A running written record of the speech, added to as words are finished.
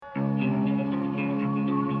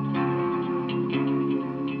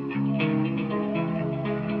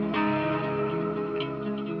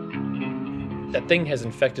That thing has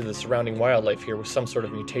infected the surrounding wildlife here with some sort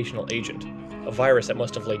of mutational agent, a virus that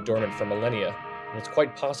must have laid dormant for millennia, and it's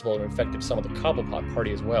quite possible it infected some of the Cobblepot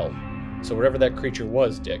party as well. So whatever that creature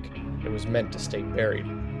was, Dick, it was meant to stay buried.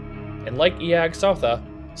 And like Eag Sotha,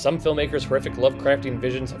 some filmmakers' horrific Lovecraftian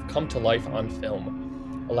visions have come to life on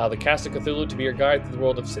film. Allow the cast of Cthulhu to be your guide through the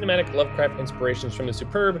world of cinematic Lovecraft inspirations from the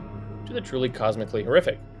superb to the truly cosmically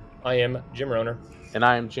horrific. I am Jim Rohner. And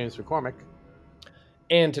I am James McCormick.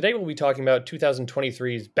 And today we'll be talking about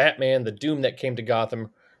 2023's Batman, The Doom That Came to Gotham,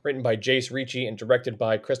 written by Jace Ricci and directed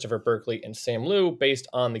by Christopher Berkeley and Sam Liu, based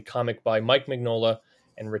on the comic by Mike Mignola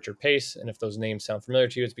and Richard Pace. And if those names sound familiar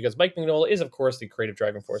to you, it's because Mike Mignola is, of course, the creative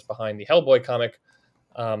driving force behind the Hellboy comic,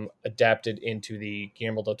 adapted into the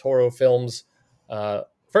Guillermo del Toro films.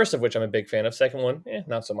 First of which I'm a big fan of. Second one,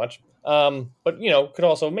 not so much. But, could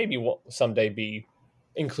also maybe someday be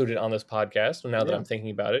included on this podcast now that I'm thinking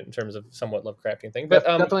about it in terms of somewhat Lovecraftian thing. But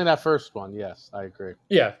definitely that first one. Yes, I agree.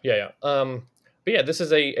 Yeah. But yeah, this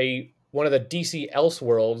is a one of the DC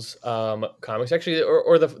Elseworlds comics, actually,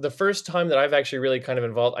 or the first time that I've actually really kind of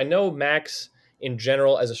involved. I know Max in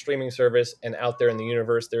general as a streaming service and out there in the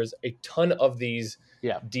universe, there's a ton of these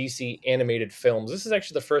DC animated films. This is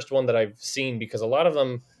actually the first one that I've seen because a lot of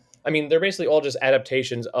them, I mean, they're basically all just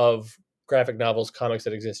adaptations of graphic novels, comics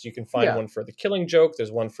that exist. You can find one for The Killing Joke.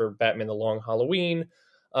 There's one for Batman The Long Halloween.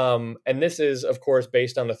 And this is, of course,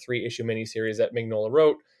 based on the 3-issue miniseries that Mignola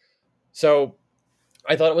wrote. So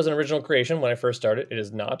I thought it was an original creation when I first started. It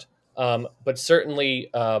is not. But certainly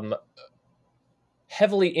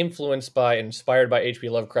heavily influenced by and inspired by H.P.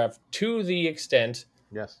 Lovecraft to the extent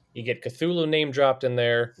you get Cthulhu name dropped in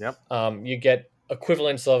there. You get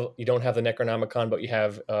equivalents of, you don't have the Necronomicon, but you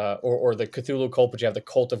have or the Cthulhu cult, but you have the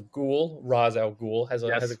cult of Ghoul. Ra's al Ghul has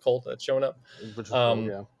a cult that's showing up. Which is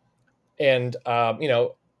cool, And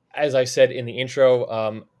as I said in the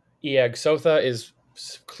intro, Eag Sotha is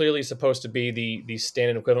clearly supposed to be the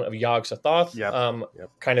stand-in equivalent of Yog Sothoth,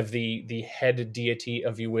 kind of the head deity,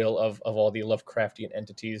 if you will, of all the Lovecraftian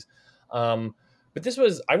entities. But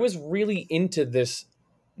I was really into this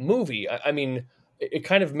movie. I mean, it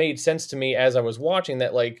kind of made sense to me as I was watching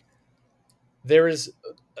that, like,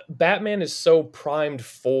 Batman is so primed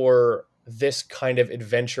for this kind of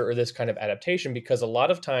adventure or this kind of adaptation, because a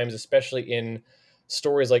lot of times, especially in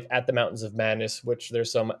stories like At the Mountains of Madness, which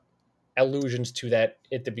there's some allusions to that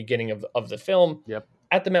at the beginning of the film.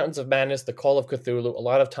 At the Mountains of Madness, the Call of Cthulhu, a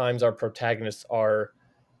lot of times our protagonists are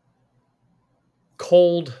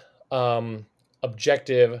cold,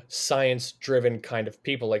 objective, science-driven kind of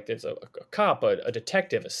people. Like there's a cop, a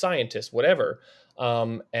detective, a scientist, whatever.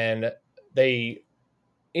 And they,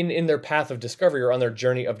 in their path of discovery or on their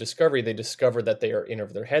journey of discovery, they discover that they are in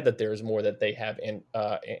over their head, that there is more that they have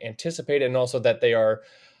anticipated, and also that they are,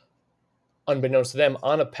 unbeknownst to them,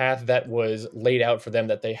 on a path that was laid out for them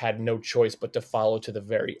that they had no choice but to follow to the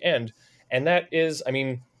very end. And that is, I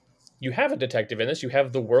mean, you have a detective in this. You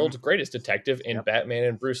have the world's greatest detective in Batman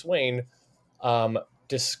and Bruce Wayne,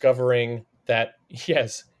 discovering that,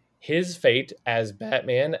 yes, his fate as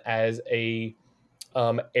Batman, as a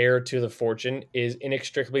heir to the fortune, is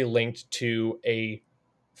inextricably linked to a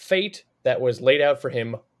fate that was laid out for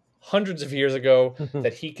him hundreds of years ago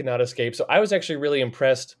that he cannot escape. So I was actually really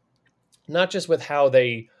impressed, not just with how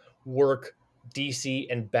they work DC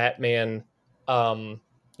and Batman, I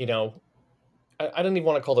don't even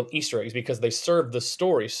want to call them Easter eggs, because they serve the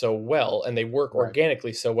story so well and they work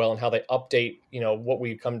organically so well, and how they update, what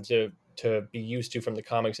we come to be used to from the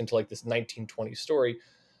comics into like this 1920s story,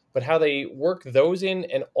 but how they work those in,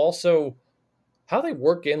 and also how they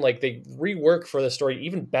work in, like, they rework for the story,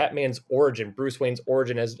 even Batman's origin, Bruce Wayne's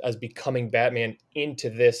origin as becoming Batman, into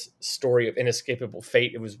this story of inescapable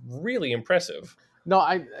fate. It was really impressive. No,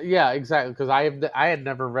 exactly. Because I had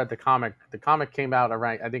never read the comic. The comic came out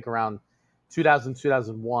around 2000,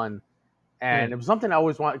 2001. And it was something I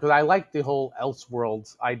always wanted, because I like the whole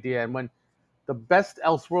Elseworlds idea. And when the best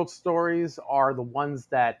Elseworlds stories are the ones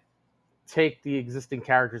that take the existing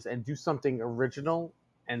characters and do something original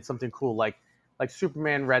and something cool, like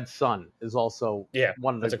Superman Red Sun is also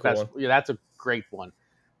one of the best. Cool, that's a great one.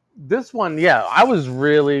 This one, I was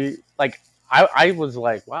really like, I was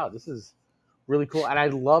like, wow, this is really cool. And I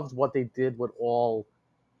loved what they did with all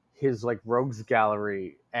his like rogues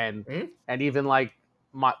gallery, and even like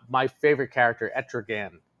my favorite character,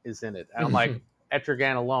 Etrigan, is in it. And I'm like,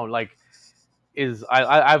 Etrigan alone, like,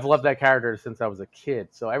 I've loved that character since I was a kid.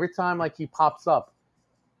 So every time like he pops up,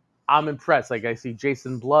 I'm impressed. Like, I see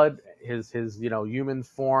Jason Blood, his human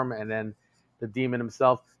form, and then the demon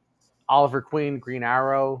himself, Oliver Queen, Green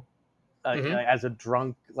Arrow, as a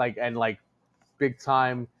drunk, like, and like big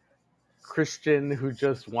time Christian who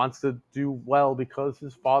just wants to do well because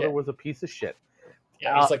his father Yeah. was a piece of shit.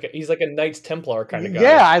 Yeah, he's like a Knights Templar kind of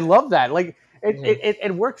Yeah, guy. I love that. Like Hmm.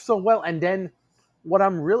 it works so well. And then what I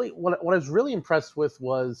was really impressed with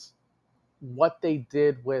was what they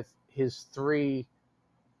did with his three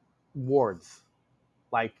wards.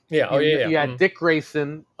 Like Yeah. Oh yeah. Yeah. you had Mhm. Dick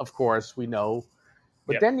Grayson, of course, we know,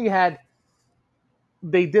 but Yep. then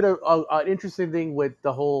they did an interesting thing with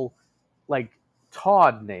the whole like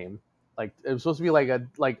Todd name. Like it was supposed to be like a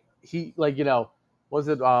like he like was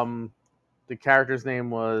it the character's name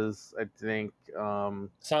was I think Sanjay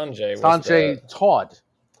was Sanjay the. Todd,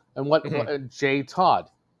 and what Mhm. Jay Todd,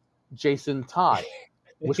 Jason Todd,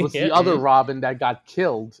 which was Yeah. the other Mhm. Robin that got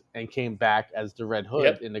killed and came back as the Red Hood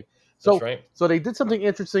Yep. in the That's so right. so they did something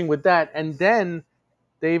interesting with that, and then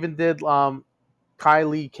they even did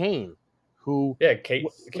Kylie Kane, who Yeah.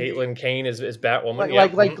 Caitlin Kane is Batwoman. like Yeah.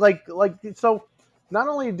 like Mhm. like like like so not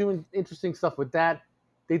only doing interesting stuff with that,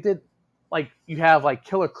 they did like you have like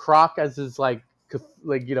Killer Croc as his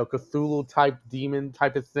Cthulhu type demon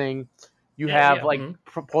type of thing. You Yeah. have Yeah. like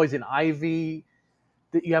Mhm. Poison Ivy.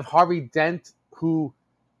 You have Harvey Dent who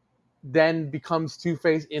then becomes Two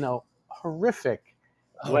Face in a horrific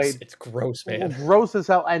Oh, way, it's gross, man. gross as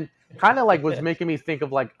hell, and kind of like was making me think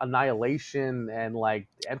of like Annihilation and like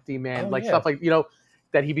Empty Man, Oh like yeah. stuff like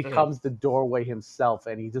that he Mhm. becomes the doorway himself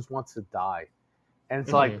and he just wants to die, and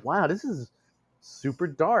it's like Mhm. wow, this is super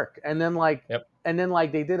dark, Yep. and then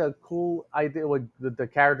like they did a cool idea with the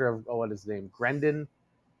character of what is his name, Grendon,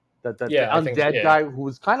 the Yeah. I think. undead Yeah. guy who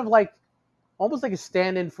was kind of like almost like a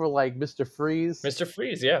stand-in for like Mr. Freeze Mr.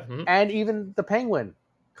 Freeze. Yeah. Mhm. and even the Penguin,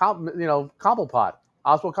 Cobblepot,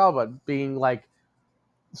 Oswald Cobblepot, being like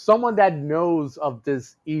someone that knows of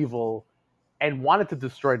this evil and wanted to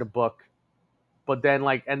destroy the book, but then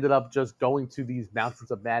like ended up just going to these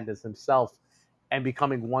mountains of madness himself and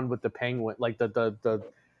becoming one with the Penguin, like the With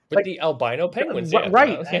like the albino penguins. Yeah.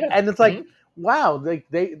 right, Yeah. and it's like Mhm. wow, like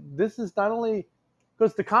this is not only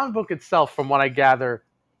because the comic book itself, from what I gather,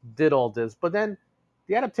 did all this, but then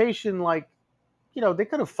the adaptation, like they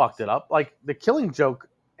could have fucked it up. Like the Killing Joke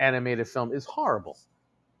animated film is horrible.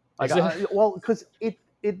 Like, Is it? well, because it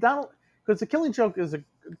not because the Killing Joke is a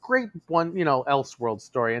great one, Elseworld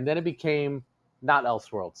story, and then it became not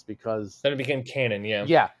Elseworlds because Then it became canon. Yeah.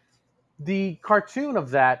 yeah, the cartoon of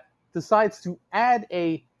that decides to add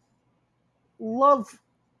a love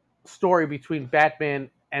story between Batman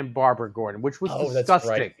and Barbara Gordon, which was Oh, that's right.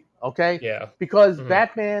 disgusting. Okay, Yeah. because Mhm.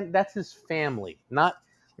 Batman, that's his family, not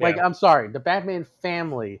like Yeah. I'm sorry, the Batman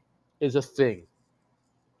family is a thing.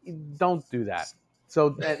 Don't do that.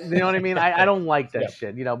 So you know what I mean? I don't like that Yeah.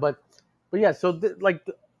 shit, but yeah. So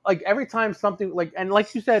like every time something like and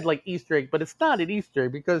like you said like Easter egg, but it's not an Easter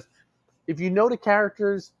egg because if you know the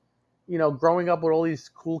characters, growing up with all these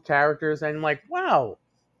cool characters and like wow,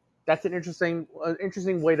 that's an interesting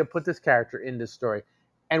way to put this character in this story.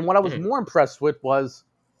 And what I was Mhm. more impressed with was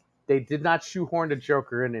they did not shoehorn the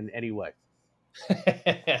Joker in any way.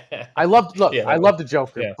 Yeah, I that was. love the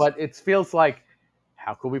Joker, Yeah. but it feels like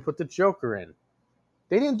how could we put the Joker in?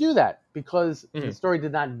 They didn't do that because the Mhm. story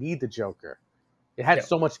did not need the Joker. It had Yeah.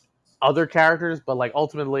 so much other characters, but like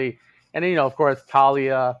ultimately, and then, of course,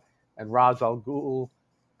 Talia and Ra's al Ghul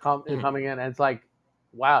Mhm. coming in, and it's like,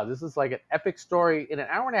 wow, this is like an epic story in an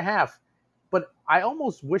hour and a half. But I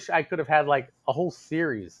almost wish I could have had like a whole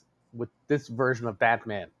series with this version of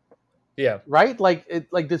Batman, Yeah. right? Like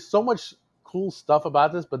there's so much cool stuff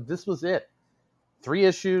about this, but this was it. 3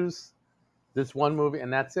 issues, this one movie,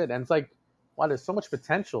 and that's it. And it's like, wow, there's so much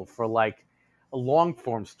potential for like a long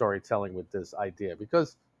form storytelling with this idea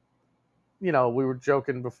because we were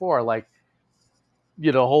joking before, like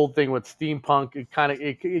the whole thing with steampunk,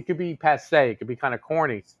 it could be passe, it could be kind of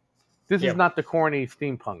corny. This is Yeah. not the corny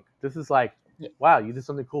steampunk. This is like, Yeah. wow, you did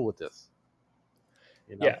something cool with this,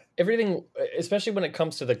 you know? Yeah. Everything, especially when it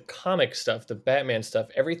comes to the comic stuff, the Batman stuff,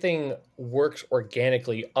 everything works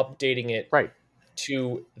organically, updating it Right.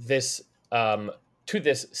 to this um to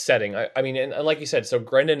this setting. I mean, and like you said, so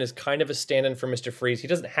Grendon is kind of a stand-in for Mr. Freeze. He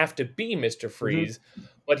doesn't have to be Mr. Hmm. Freeze,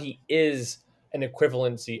 but he is an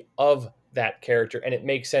equivalency of that character, and it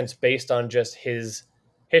makes sense based on just his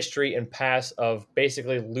history and past of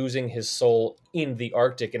basically losing his soul in the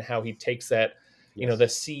Arctic and how he takes that, Yes. the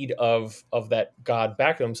seed of that god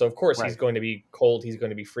back to him. So of course he's Right. going to be cold, he's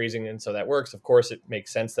going to be freezing, and so that works. Of course, it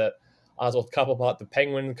makes sense that Oswald Cobblepot, the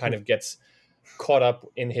penguin, kind of gets caught up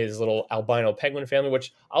in his little albino penguin family,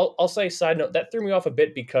 which I'll say, side note, that threw me off a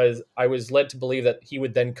bit because I was led to believe that he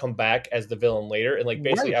would then come back as the villain later. And like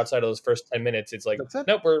basically Right. outside of those first 10 minutes, it's like, That's it.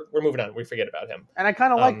 nope, we're moving on. We forget about him. And I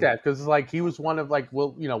kind of like Um, that because like he was one of like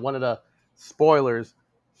one of the spoilers.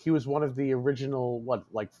 he was one of the original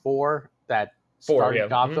like four that Four, started yeah. Mm-hmm.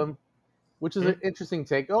 Gotham, which is an Mm-hmm. interesting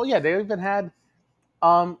take. Oh yeah, they even had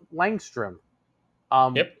Langstrom,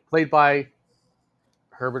 Yep. played by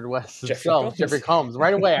Herbert West Jeffrey himself, Jeffrey Combs. Combs.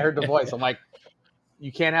 Right away, I heard the voice. I'm like,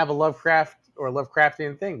 you can't have a Lovecraft or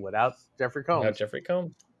Lovecraftian thing without Jeffrey Without Combs. Jeffrey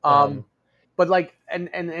Combs. Um, but like, and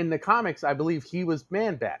in the comics, I believe he was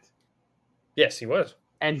Man Bat, Yes, he was.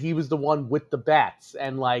 and he was the one with the bats,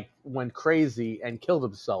 and like went crazy and killed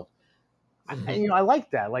himself. Mm-hmm. And I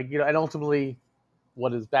like that. Like and ultimately,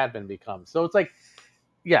 what does Batman become? So it's like,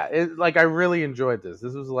 yeah, like I really enjoyed this.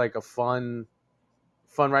 This was like a fun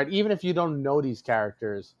ride. Even if you don't know these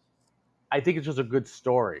characters, I think it's just a good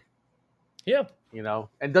story. Yeah.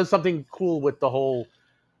 And does something cool with the whole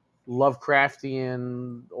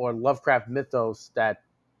Lovecraftian or Lovecraft mythos that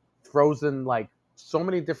throws in like so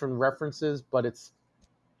many different references, but it's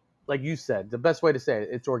like you said, the best way to say it,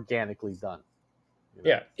 it's organically done.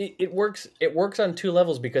 Yeah, it works. It works on two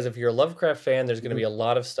levels because if you're a Lovecraft fan, there's going to Mhm. be a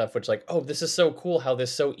lot of stuff which, like, oh, this is so cool how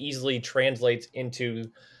this so easily translates into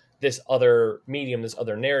this other medium, this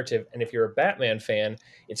other narrative. And if you're a Batman fan,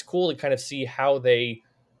 it's cool to kind of see how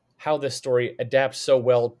this story adapts so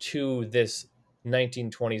well to this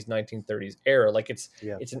 1920s, 1930s era. Like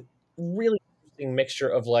Yeah. it's a really interesting mixture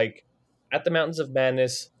of like at the Mountains of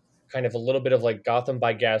Madness, kind of a little bit of like Gotham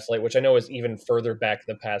by Gaslight, which I know is even further back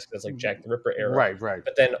in the past because like Jack the Ripper era, Right, right.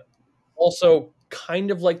 but then also kind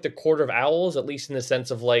of like the Court of Owls, at least in the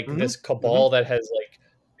sense of like Hmm. this Hmm. cabal that has like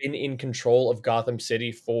been in control of Gotham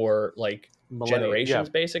City for like Millennia, yeah, generations,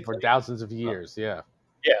 for basically. thousands of years, yeah.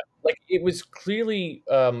 Yeah, like it was clearly,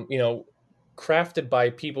 crafted by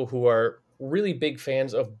people who are really big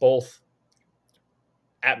fans of both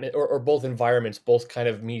or both environments, both kind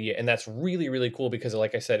of media, and that's really really cool because,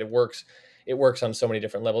 like I said, it works. It works on so many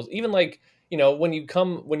different levels. Even like when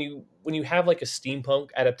you have like a steampunk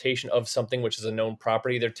adaptation of something which is a known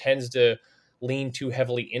property, there tends to lean too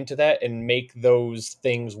heavily into that and make those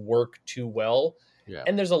things work too well. Yeah.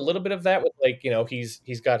 And there's a little bit of that with like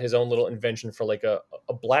he's got his own little invention for like a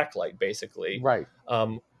black light basically. Right.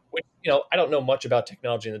 Which I don't know much about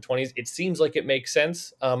technology in the 20s. It seems like it makes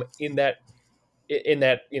sense in that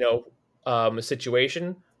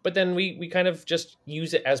situation, but then we kind of just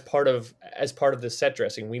use it as part of the set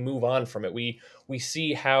dressing. We move on from it. We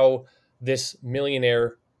see how this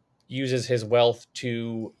millionaire uses his wealth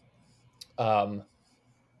to um,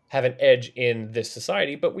 have an edge in this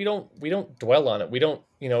society, but we don't dwell on it. We don't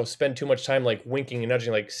spend too much time like winking and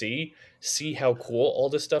nudging, like see how cool all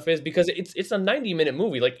this stuff is, because it's a 90-minute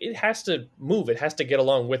movie. Like it has to move, it has to get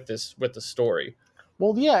along with the story.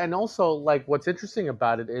 Well, yeah, and also like what's interesting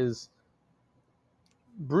about it is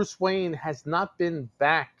Bruce Wayne has not been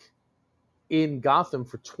back in Gotham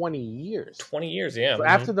for 20 years. 20 years, yeah. So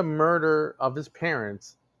after the murder of his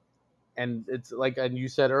parents, and it's like, and you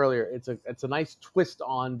said earlier, it's a nice twist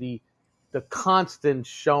on the constant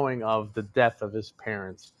showing of the death of his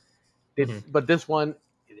parents. Hmm. But this one,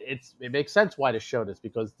 it makes sense why to show this,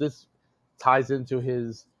 because this ties into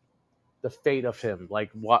the fate of him,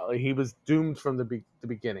 like what he was doomed from the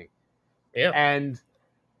beginning, Yeah. and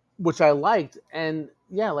which I liked. And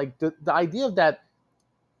yeah, like the idea of that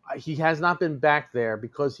he has not been back there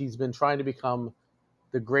because he's been trying to become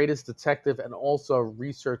the greatest detective and also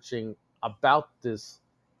researching about these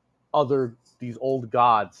old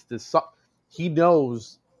gods. He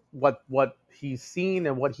knows what he's seen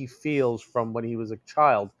and what he feels from when he was a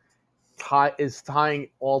child is tying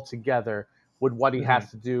all together with what he Hmm.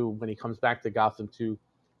 has to do when he comes back to Gotham to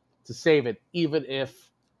save it, even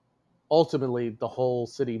if ultimately the whole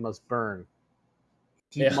city must burn.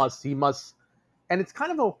 Yeah. He must, and it's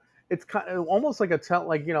kind of almost like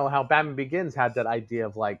like how Batman Begins had that idea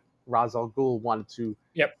of like Ra's al Ghul wanted to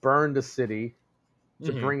Yep. burn the city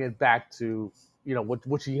to Hmm. bring it back to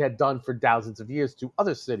which he had done for thousands of years to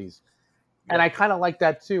other cities. And Yep. I kind of like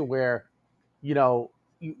that too, where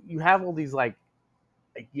you have all these like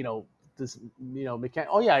this mechanic.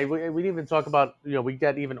 Oh yeah, we didn't even talk about we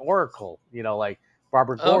get even Oracle, like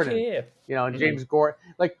Barbara Gordon, Okay. and Yeah. Hmm. James Gordon.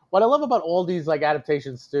 Like what I love about all these like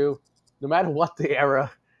adaptations too, no matter what the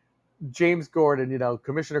era, James Gordon,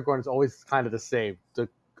 Commissioner Gordon is always kind of the same. The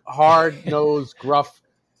hard nosed, gruff,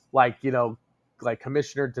 like like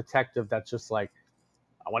commissioner detective that's just like,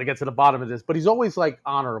 I want to get to the bottom of this, but he's always like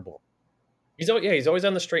honorable. He's always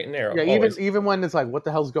on the straight and narrow. Yeah, even Always. even when it's like, what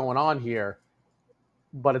the hell's going on here?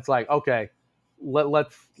 But it's like, okay,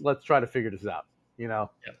 let's try to figure this out. You know?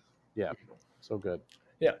 Yeah. Yeah, so good.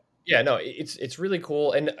 Yeah. Yeah. No, it's really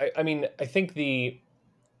cool, and I mean, I think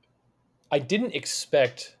I didn't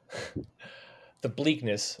expect the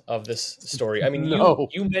bleakness of this story. I mean, you No.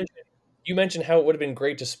 you mentioned you mentioned how it would have been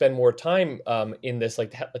great to spend more time in this.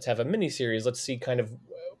 Like, let's have a mini series. Let's see kind of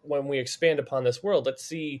when we expand upon this world. Let's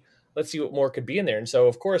see what more could be in there. And so,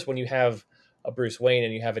 of course, when you have a Bruce Wayne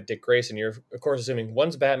and you have a Dick Grayson, you're of course assuming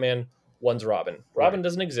one's Batman, one's Robin. Right. Robin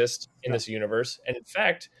doesn't exist in No. this universe, and in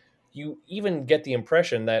fact, you even get the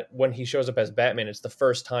impression that when he shows up as Batman, it's the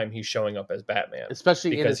first time he's showing up as Batman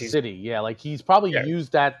Especially in a because he's city. Yeah, like he's probably yeah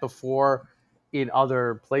used that before in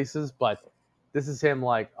other places, but this is him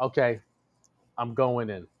like, okay, I'm going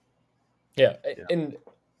in. yeah You know.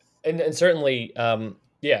 and certainly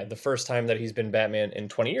yeah, the first time that he's been Batman in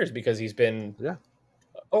 20 years because he's been Yeah.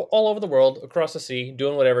 all over the world, across the sea,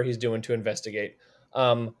 doing whatever he's doing to investigate.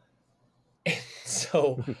 Um,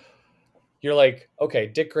 so you're like, okay,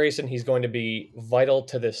 Dick Grayson, he's going to be vital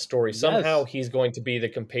to this story somehow. Yes. He's going to be the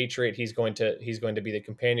compatriot. He's going to be the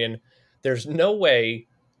companion. There's no way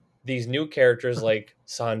these new characters like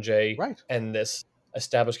Sanjay Right. and this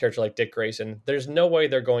established character like Dick Grayson, there's no way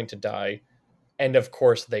they're going to die. And of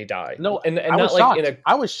course they die. No, And I was not like in shocked. a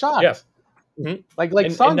I was yeah. shocked. Mhm. Like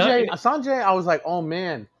And not in Sanjay, I was like, oh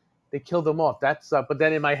man, they killed him off. That's but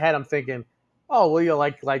then in my head I'm thinking, oh well, you're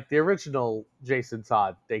like the original Jason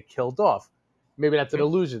Todd, they killed off. Maybe that's an mhm,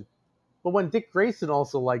 illusion. But when Dick Grayson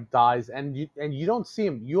also like dies, and you don't see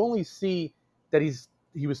him, you only see that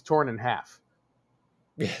he was torn in half.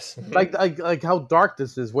 yes. Mhm. Like how dark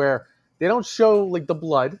this is, where they don't show like the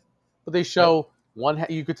blood, but they Yep. show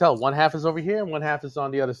you could tell one half is over here and one half is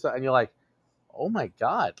on the other side, and you're like, oh my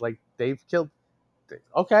god, like they've killed.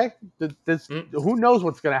 Okay, this Mhm. who knows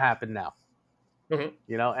what's gonna happen now, Mhm.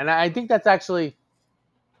 And I think that's actually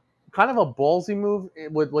kind of a ballsy move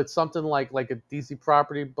with something like a DC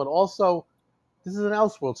property, but also this is an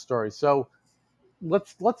Elseworld story, so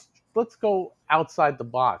let's go outside the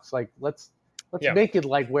box. Like let's Yeah. make it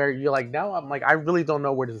like where you're like now I'm like I really don't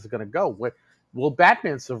know where this is gonna go. Will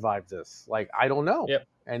Batman survive this? Like I don't know. Yep.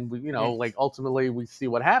 And we Mhm. like ultimately we see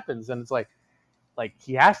what happens, and it's like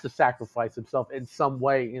he has to sacrifice himself in some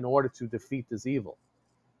way in order to defeat this evil.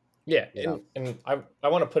 Yeah, You know? and I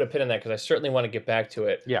want to put a pin in that because I certainly want to get back to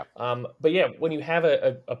it. Yeah. But yeah, when you have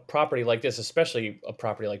a property like this, especially a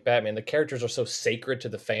property like Batman, the characters are so sacred to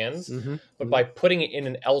the fans. Mm-hmm. But Mm-hmm. by putting it in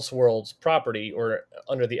an Elseworlds property or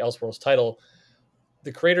under the Elseworlds title,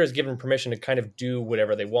 the creator is given permission to kind of do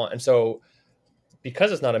whatever they want. And so,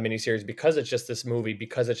 because it's not a miniseries, because it's just this movie,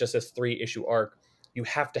 because it's just this 3-issue arc, you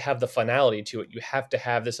have to have the finality to it. You have to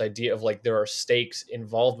have this idea of like there are stakes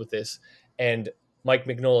involved with this, and Mike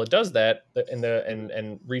Mignola does that,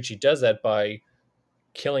 and Ricci does that by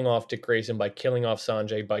killing off Dick Grayson, by killing off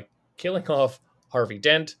Sanjay, by killing off Harvey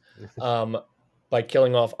Dent, um, by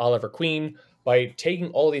killing off Oliver Queen, by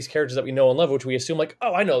taking all these characters that we know and love, which we assume like,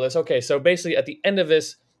 oh, I know this. Okay, so basically at the end of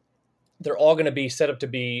this, they're all going to be set up to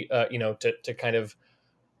be, to kind of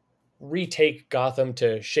retake Gotham,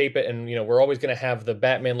 to shape it, and we're always going to have the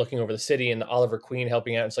Batman looking over the city and the Oliver Queen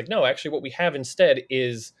helping out. It's like, no, actually what we have instead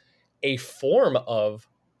is a form of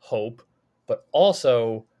hope, but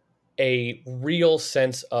also a real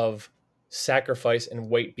sense of sacrifice and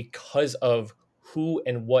weight because of who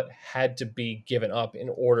and what had to be given up in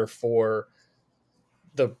order for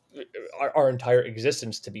the our entire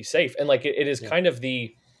existence to be safe. And like it is Yeah. kind of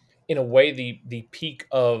the, in a way, the peak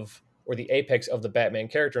of, or the apex of the Batman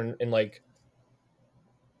character, in like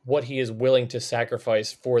what he is willing to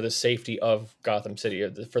sacrifice for the safety of Gotham City,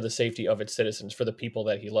 or for the safety of its citizens, for the people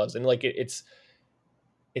that he loves. And like it's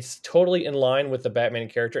totally in line with the Batman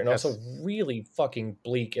character, and also Yes. really fucking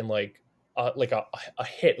bleak, and like a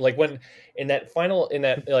hit. Like when in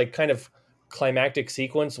that like kind of climactic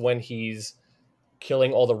sequence when he's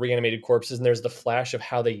killing all the reanimated corpses, and there's the flash of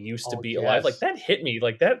how they used to Oh be alive. Like yes. that hit me.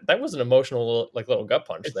 Like that was an emotional little gut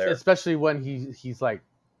punch It's there. especially when he's like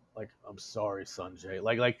I'm sorry, Sanjay.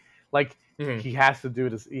 Like Mhm. he has to do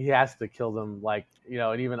this. He has to kill them. And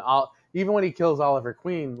even when he kills Oliver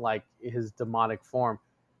Queen, like his demonic form,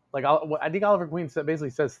 like I think Oliver Queen basically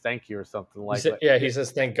says thank you or something Yeah, he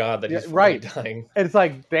says thank God that yeah, he's finally right. dying. And it's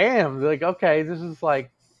like damn, like okay, this is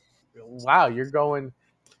like wow, you're going.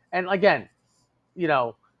 And again, you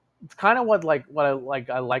know, it's kind of what I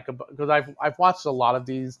like about, because I've watched a lot of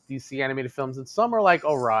these DC animated films, and some are like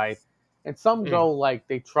all right, and some Mhm. go like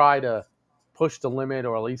they try to push the limit,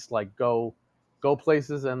 or at least like go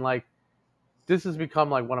places, and like this has become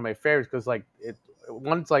like one of my favorites because like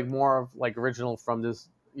one's like more of like original from this,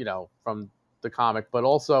 from the comic, but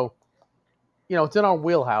also it's in our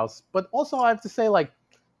wheelhouse. But also I have to say like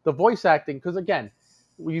the voice acting, because again,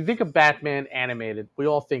 when you think of Batman animated, we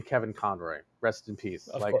all think Kevin Conroy, rest in peace,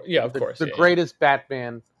 Of like course, yeah, of the, course, the yeah, yeah. greatest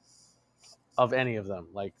Batman of any of them.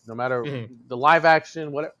 Like no matter Mhm. the live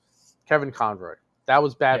action, whatever, Kevin Conroy. That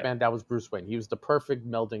was Yeah. Batman. That was Bruce Wayne. He was the perfect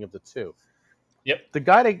melding of the two. Yep. The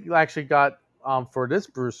guy that actually got for this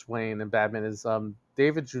Bruce Wayne and Batman is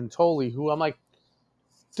David Giuntoli, who I'm like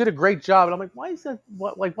did a great job. And I'm like, why is that?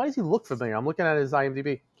 What like why does he look familiar? I'm looking at his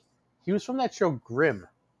IMDb. He was from that show Grimm.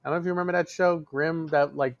 I don't know if you remember that show Grimm,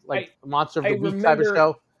 that like I Monster of I the Week type of remember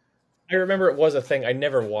show. I remember it was a thing. I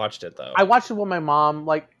never watched it though. I watched it with my mom.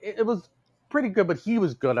 Like it was pretty good, but he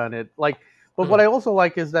was good on it. Like, but what Mhm. I also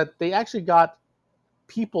like is that they actually got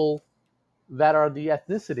people that are the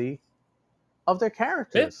ethnicity of their Yeah.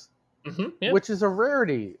 characters, Yeah. which is a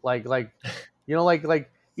rarity. Like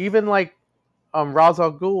even like Ra's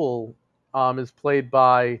al Ghul is played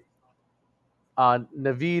by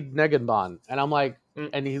Naveed Negandban, and I'm like, Mm.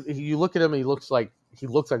 and you look at him, he looks like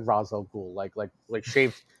Ra's al Ghul, like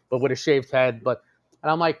shaved, but with a shaved head. But and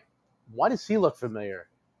I'm like, why does he look familiar?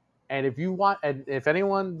 And if you want, and if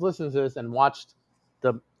anyone listens to this and watched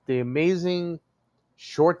the amazing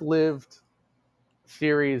short-lived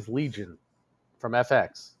series Legion from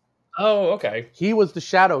FX, Oh, okay. he was the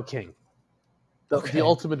Shadow King, the Okay.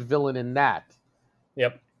 ultimate villain in that,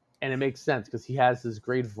 Yep. and it makes sense because he has this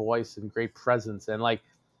great voice and great presence, and like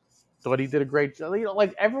thought he did a great job.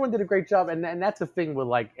 Like everyone did a great job, and that's the thing with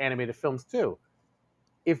like animated films too.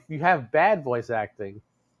 If you have bad voice acting,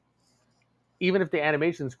 even if the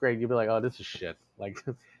animation's great, you'll be like, oh, this is shit. Like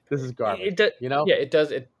this is garbage. It does. You know? Yeah, it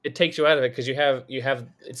does. It takes you out of it because you have.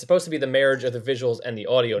 It's supposed to be the marriage of the visuals and the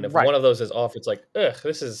audio, and if Right. one of those is off, it's like, ugh,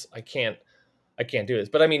 this is. I can't do this.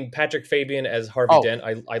 But I mean, Patrick Fabian as Harvey Oh, Dent,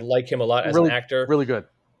 I like him a lot as an really, actor. really good.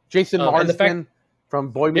 Jason And the fact, Marsden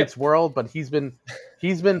from Boy yep. Meets World, but he's been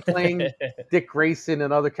playing Dick Grayson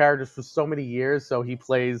and other characters for so many years. So he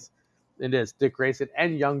plays in this Dick Grayson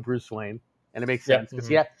and young Bruce Wayne, and it makes Yep. sense because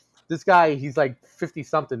yeah, this guy he's like 50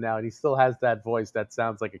 something now, and he still has that voice that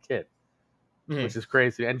sounds like a kid, which is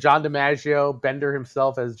crazy. And John DiMaggio, Bender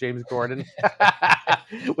himself as James Gordon,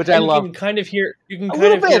 which I And love you can a kind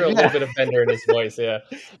little of hear bit. a little Yeah, bit of Bender in his voice. Yeah.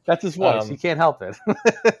 that's his voice. He Um, can't help it.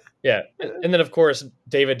 yeah. And then of course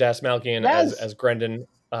David Dasmalkian as Yes, as Grendon.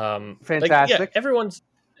 Like yeah, fantastic. everyone's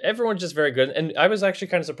just very good. And I was actually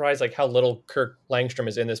kind of surprised like how little Kirk Langstrom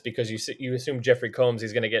is in this because you assume Jeffrey Combs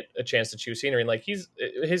he's going to get a chance to choose scenery and like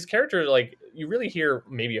his character like you really hear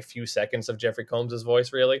maybe a few seconds of Jeffrey Combs'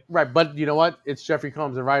 voice really. Right, but you know what? It's Jeffrey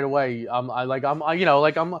Combs, and right away, I'm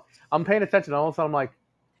paying attention. All of a sudden, I'm like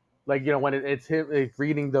when it's him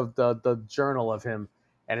reading the journal of him,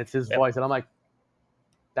 and it's his Yep. voice, and I'm like,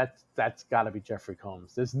 that's got to be Jeffrey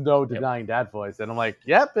Combs. There's no Yep. denying that voice, and I'm like,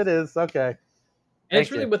 yep, it is. Okay, And it's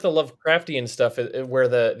thank really you. with the Lovecraftian stuff where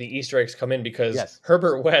the Easter eggs come in because Yes,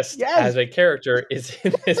 Herbert West yes, as a character is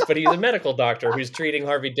in this, but he's a medical doctor who's treating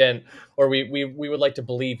Harvey Dent, or we would like to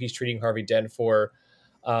believe he's treating Harvey Dent for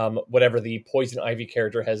whatever the poison ivy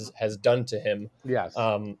character has done to him. yes.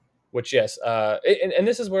 Which yes, and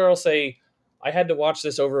this is where I'll say I had to watch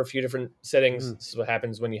this over a few different settings. Mhm. This is what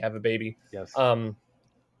happens when you have a baby. Yes. Um,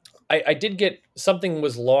 I did get something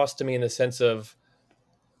was lost to me in the sense of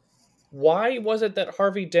why was it that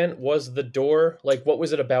Harvey Dent was the door? Like, what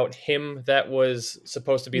was it about him that was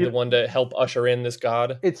supposed to be You, the one to help usher in this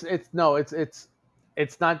god? it's no, it's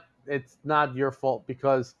not your fault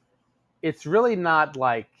because it's really not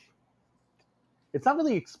like it's not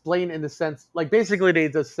really explained in the sense like basically they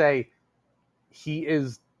just say he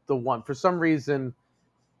is the one for some reason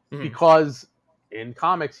Mhm. because in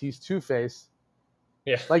comics he's Two Face.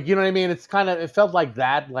 Yeah, Like you know what I mean? It felt like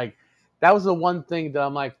that. Like that was the one thing that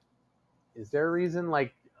I'm like, is there a reason?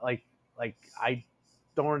 Like like I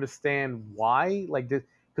don't understand why. Like this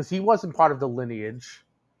because he wasn't part of the lineage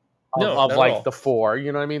no, of not at like the all. four.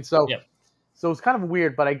 You know what I mean? So Yeah, so it's kind of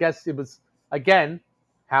weird, but I guess it was again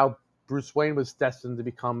how Bruce Wayne was destined to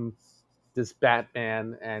become this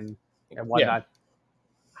Batman and yeah, whatnot.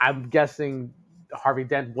 I'm guessing Harvey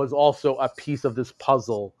Dent was also a piece of this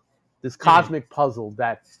puzzle, this Mhm. cosmic puzzle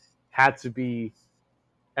that had to be,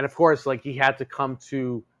 and of course, like he had to come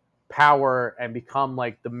to power and become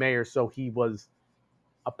like the mayor, so he was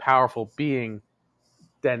a powerful being.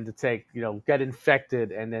 Then to take, get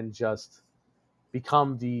infected and then just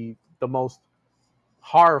become the most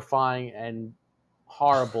horrifying and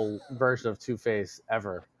horrible version of Two Face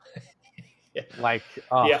ever. yeah, Like,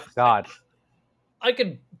 oh yeah. God, I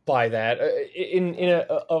could buy that in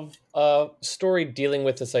a story dealing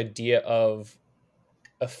with this idea of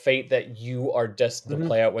a fate that you are destined to hmm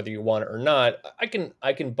play out whether you want it or not. I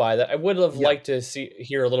can buy that. I would have yeah, liked to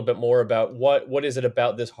hear a little bit more about what is it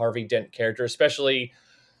about this Harvey Dent character, especially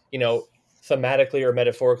you know, thematically or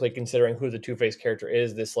metaphorically considering who the Two-Face character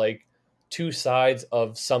is, this like two sides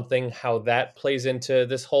of something, how that plays into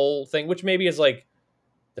this whole thing, which maybe is like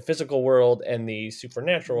the the physical world and the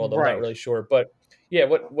supernatural world. I'm not Right. really sure, but yeah,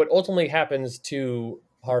 what ultimately happens to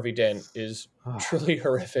Harvey Dent is truly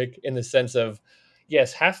horrific in the sense of,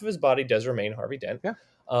 yes, half of his body does remain Harvey Dent. Yeah.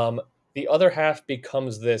 Um, the other half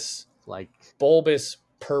becomes this Like bulbous,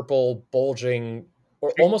 purple, bulging,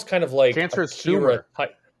 or almost kind of like cancerous Akira tumor.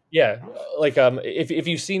 type. Yeah, like if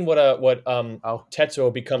you've seen what Oh,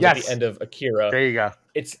 Tetsuo becomes at the yes. end of Akira, There you go.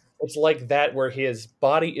 it's like that where his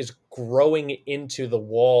body is growing into the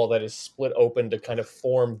wall that is split open to kind of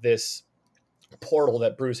form this portal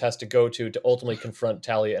that Bruce has to go to ultimately confront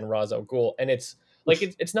Talia and Ra's al Ghul. And it's like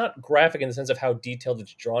it's not graphic in the sense of how detailed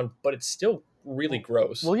it's drawn, but it's still really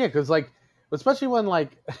gross. Well, yeah, because like, especially when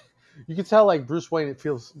like, you can tell like Bruce Wayne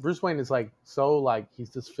is like so like he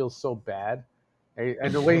just feels so bad,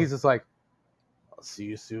 and the way he's just like, I'll see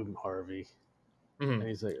you soon, Harvey, Mhm. and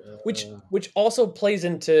he's like, Which also plays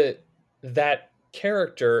into that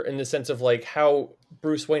character in the sense of like how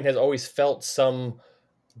Bruce Wayne has always felt some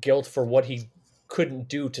guilt for what he couldn't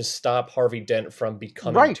do to stop Harvey Dent from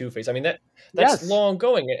becoming right, Two-Face. I mean that's yes, long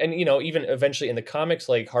going, and even eventually in the comics,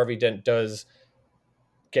 like Harvey Dent does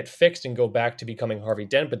get fixed and go back to becoming Harvey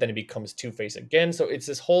Dent, but then he becomes Two-Face again. So it's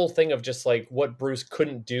this whole thing of just like what Bruce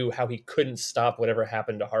couldn't do, how he couldn't stop whatever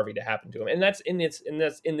happened to Harvey to happen to him, and that's in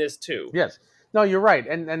this too. yes. No, you're right,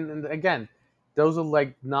 and again, those are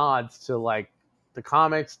like nods to like the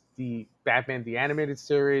comics, the Batman the animated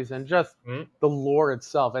series, and just Mhm. the lore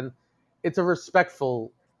itself, and it's a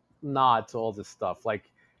respectful nod to all this stuff. Like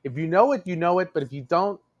if you know it, you know it, but if you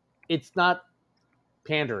don't, it's not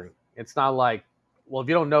pandering. It's not like, well, if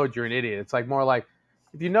you don't know it, you're an idiot. It's like more like,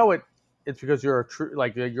 if you know it, it's because you're a true,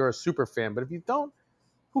 like you're a super fan. But if you don't,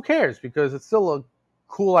 who cares? Because it's still a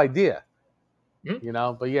cool idea, Mhm. you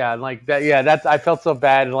know. But yeah, like that. Yeah, that's I felt so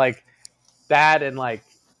bad, and like that, and like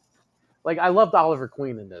I loved Oliver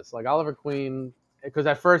Queen in this. Like Oliver Queen, because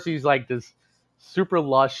at first he's like this super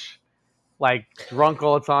lush, like drunk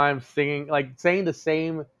all the time, singing, like saying the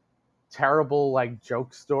same terrible like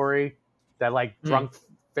joke story that like Mhm. drunk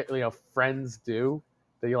friends do,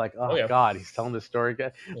 that you're like, Oh oh yeah, god, he's telling this story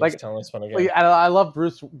again. he's Like, telling us fun like again. I love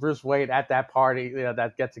Bruce Wayne at that party,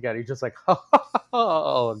 that get together. He's just like,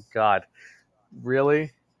 oh god,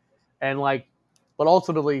 really? And like, but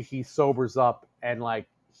ultimately he sobers up, and like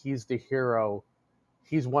he's the hero.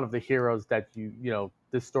 He's one of the heroes that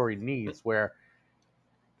this story needs. Where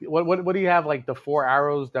what do you have, like the four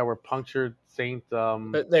arrows that were punctured Saint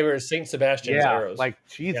But they were Saint Sebastian's Yeah, arrows. like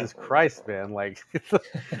Yeah. Jesus Christ, man. Like,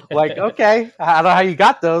 like okay, I don't know how you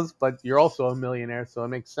got those, but you're also a millionaire, so it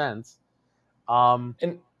makes sense. Um,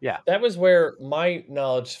 And yeah, that was where my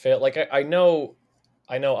knowledge failed. Like I know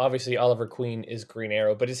obviously Oliver Queen is Green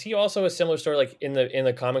Arrow, but is he also a similar story? Like in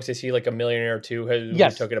the comics, is he like a millionaire too who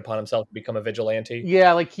yes, took it upon himself to become a vigilante?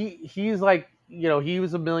 yeah. Like he's like he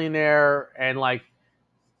was a millionaire, and like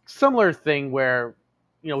similar thing where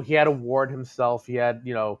he had a ward himself. He had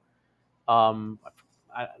um,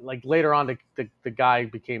 like later on the guy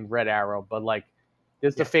became Red Arrow, but like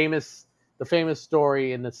there's Yeah. the famous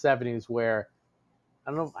story in the '70s where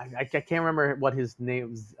I don't know. I can't remember what his name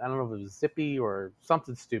was. I don't know if it was Zippy or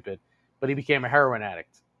something stupid, but he became a heroin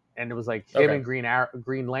addict, and it was like him Okay. and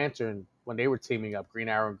Green Lantern, when they were teaming up. Green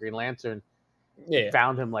Arrow and Green Lantern Yeah.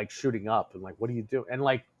 found him like shooting up, and like, what do you do? And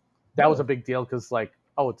like that was a Oh. big deal because like,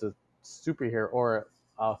 oh, it's a superhero or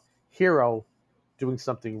a hero doing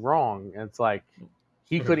something wrong, and it's like Mhm.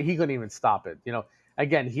 he couldn't even stop it.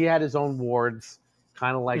 Again, he had his own wards,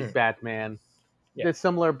 kind of like Hmm. Batman. Yeah. They're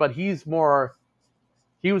similar, but he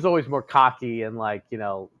was always more cocky and like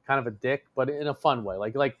kind of a dick, but in a fun way.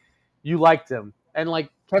 Like you liked him, and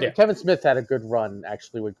like Yeah. Kevin Smith had a good run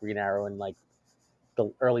actually with Green Arrow in like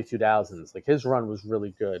the early 2000s. Like his run was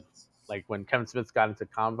really good. Like when Kevin Smith got into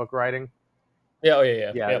comic book writing, Yeah. Oh yeah.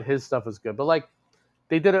 Yeah. yeah, Yeah. his stuff was good. But like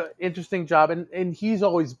they did an interesting job, and he's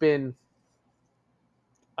always been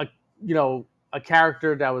a a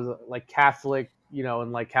character that was like Catholic,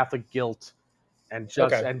 and like Catholic guilt, and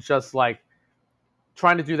just Okay. and just like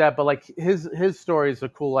trying to do that. But like his story is a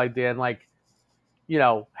cool idea, and like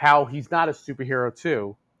how he's not a superhero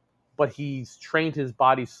too, but he's trained his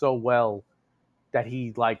body so well that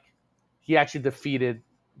he actually defeated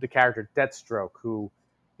the character Deathstroke, who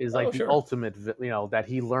is like Oh the sure. ultimate, that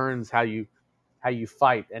he learns how you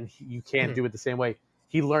fight, and you can't Mhm. do it the same way.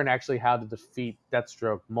 He learned actually how to defeat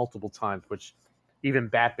Deathstroke multiple times, which even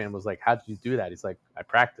Batman was like, "How did you do that?" He's like, "I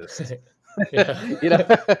practiced." Yeah. you know,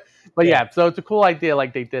 but Yeah. yeah, so it's a cool idea,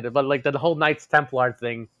 like they did it, but like the whole Knights Templar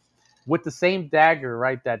thing with the same dagger,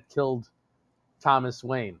 right, that killed Thomas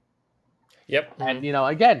Wayne. Yep. And Mhm.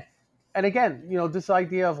 again, this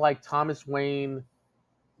idea of like Thomas Wayne,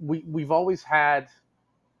 we've always had.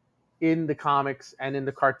 in the comics and in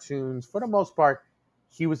the cartoons, for the most part,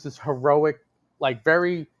 he was this heroic, like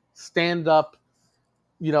very stand up,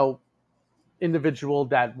 you know, individual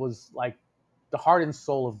that was like the heart and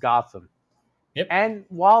soul of Gotham. Yep. And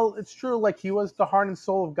while it's true, like he was the heart and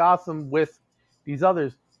soul of Gotham with these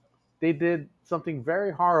others, they did something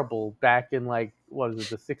very horrible back in like what is it,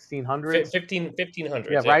 the 1600s?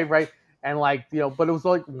 1500s. Yeah, Yep. right. And like but it was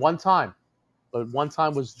like one time, but one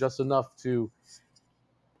time was just enough to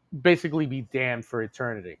basically be damned for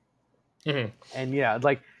eternity. Hmm. And yeah,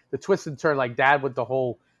 like the twist and turn, like Dad with the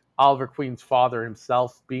whole Oliver Queen's father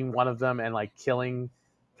himself being one of them and like killing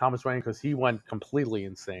Thomas Wayne because he went completely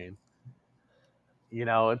insane.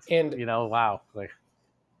 It's And wow, like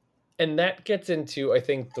that gets into, I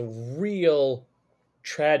think, the real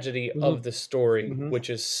tragedy hmm of the story, hmm which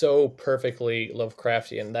is so perfectly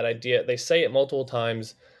Lovecraftian. That idea, they say it multiple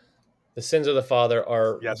times, the sins of the father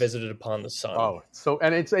are yes. visited upon the son. Oh, so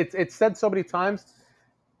and it's said so many times,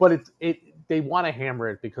 but they want to hammer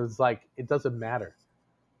it because like it doesn't matter.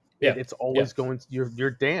 Yeah. It's Yeah. always going to,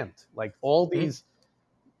 you're damned. Like all Mhm.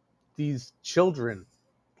 these children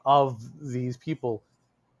of these people,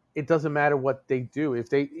 it doesn't matter what they do. If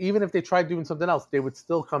they even if they tried doing something else, they would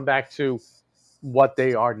still come back to what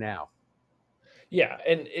they are now. Yeah,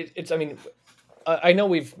 and it's, I mean, I know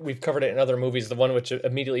we've covered it in other movies. The one which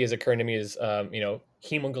immediately is occurring to me is,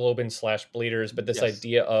 hemoglobin slash bleeders, but this Yes.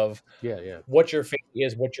 idea of Yeah. what your fate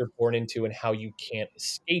is, what you're born into, and how you can't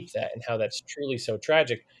escape that, and how that's truly so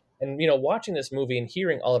tragic. And watching this movie and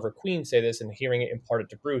hearing Oliver Queen say this, and hearing it imparted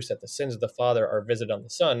to Bruce that the sins of the father are visited on the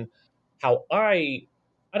son, how I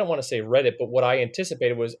don't want to say read it, but what I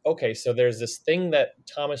anticipated was, okay, so there's this thing that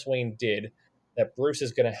Thomas Wayne did that Bruce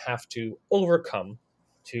is going to have to overcome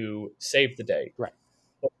to save the day. Right.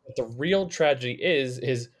 But what the real tragedy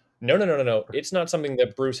is no, no, no, no, no. It's not something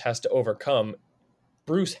that Bruce has to overcome.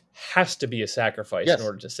 Bruce has to be a sacrifice in Yes.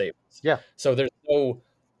 order to save us. Yeah. So there's no,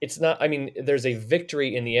 it's not, I mean, there's a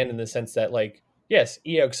victory in the end in the sense that, like, yes,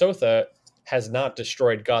 Eog Sotha has not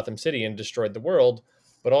destroyed Gotham City and destroyed the world,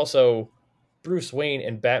 but also Bruce Wayne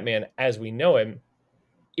and Batman as we know him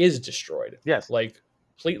is destroyed. Yes. Like,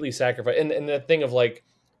 completely sacrificed. And the thing of, like,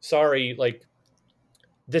 sorry, like,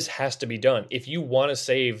 this has to be done. If you want to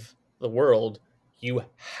save the world, you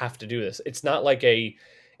have to do this. It's not a,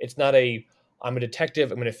 I'm a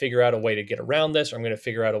detective, I'm going to figure out a way to get around this, or I'm going to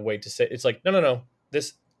figure out a way to say, it's like, no, no, no,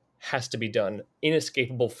 this has to be done.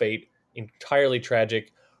 Inescapable fate, entirely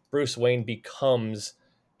tragic. Bruce Wayne becomes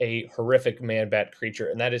a horrific man bat creature,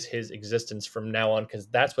 and that is his existence from now on, because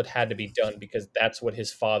that's what had to be done, because that's what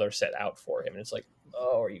his father set out for him. And it's like,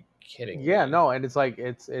 oh, are you kidding Yeah, me? no, and it's like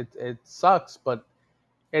it sucks, but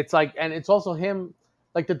it's like, and it's also him,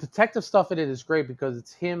 like the detective stuff in it is great because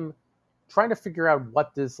it's him trying to figure out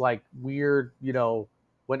what this like weird,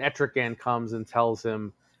 when Etrigan comes and tells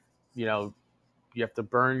him, you know, you have to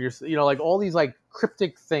burn your, like all these like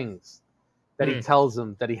cryptic things that he Mhm. tells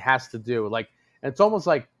him that he has to do. Like, and it's almost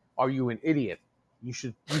like, are you an idiot? You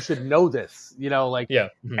should know this, like, Yeah.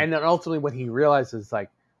 Mhm. and then ultimately when he realizes like,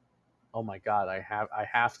 oh my god, I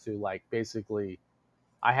have to like basically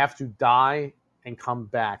I have to die and come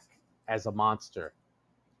back as a monster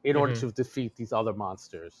in order Mhm. to defeat these other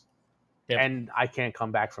monsters, Yep. and I can't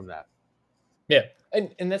come back from that. Yeah,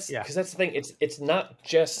 and that's Yeah. because that's the thing. It's not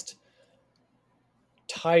just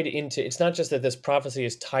tied into. It's not just that this prophecy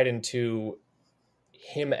is tied into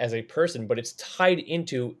him as a person, but it's tied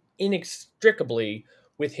into inextricably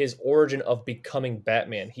with his origin of becoming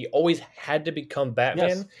Batman. He always had to become Yes.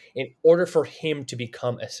 Batman in order for him to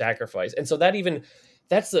become a sacrifice. And so that even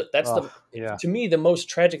that's Oh the yeah. to me the most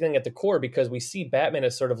tragic thing at the core, because we see Batman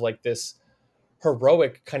as sort of like this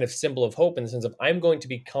heroic kind of symbol of hope, in the sense of, I'm going to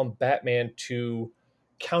become Batman to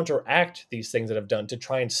counteract these things that I've done, to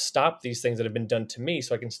try and stop these things that have been done to me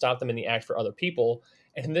so I can stop them in the act for other people.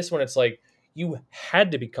 And in this one, it's like, you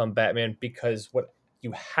had to become Batman because what,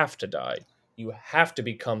 you have to die. You have to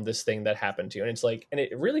become this thing that happened to you. And it's like, and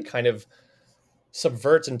it really kind of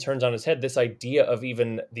subverts and turns on its head this idea of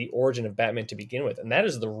even the origin of Batman to begin with. And that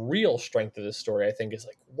is the real strength of this story, I think, is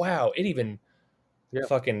like, wow, it even Yeah.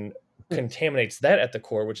 fucking contaminates that at the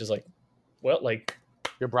core, which is like, well, like,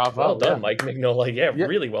 You're well bravo. done, Yeah. Mike Mignola. Yeah, Yeah.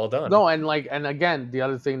 really well done. No, and like, and again, the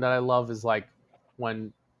other thing that I love is like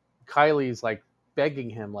when Kylie's like begging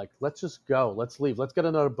him, like, let's just go, let's leave, let's get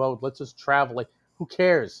another boat, let's just travel. Like, who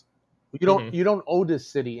cares? You don't Hmm. you don't owe this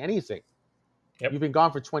city anything. Yep. You've been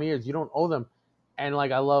gone for 20 years. You don't owe them. And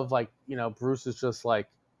like I love like, Bruce is just like,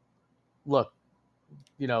 look,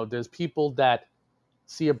 there's people that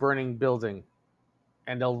see a burning building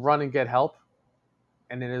and they'll run and get help,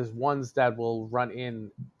 and then there's ones that will run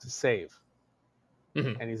in to save.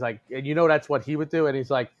 Mhm. And he's like, and you know that's what he would do. And he's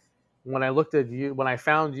like, when I looked at you, when I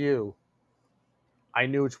found you, I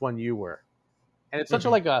knew which one you were. And it's such a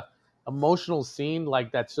Mhm. like a emotional scene,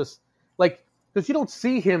 like that's just like because you don't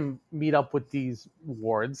see him meet up with these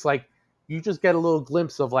wards. Like you just get a little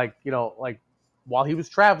glimpse of like like while he was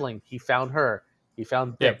traveling, he found her, he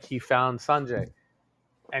found Vic, Yep. he found Sanjay,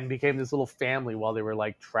 and became this little family while they were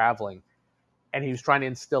like traveling. And he was trying to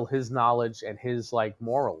instill his knowledge and his like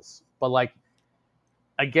morals. But like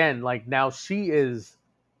again, like now she is,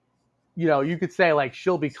 you could say like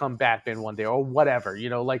she'll become Batman one day or whatever,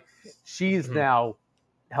 like she's Mhm. now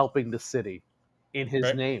helping the city in his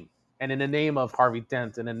Right. name and in the name of Harvey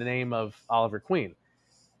Dent and in the name of Oliver Queen.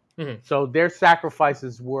 Mhm. So their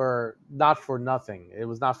sacrifices were not for nothing. It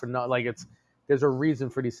was not for no like it's there's a reason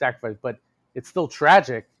for these sacrifices, but it's still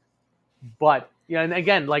tragic. But and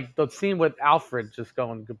again, like the scene with Alfred just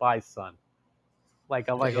going goodbye, son. Like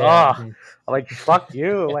I'm like, Yeah. oh, Mhm. I'm like fuck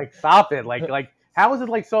you, like stop it, like how is it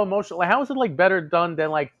like so emotional? Like how is it like better done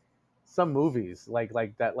than like some movies like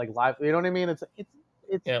that like live? You know what I mean?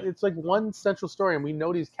 Yeah. It's like one central story, and we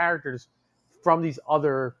know these characters from these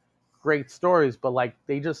other great stories, but like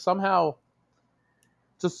they just somehow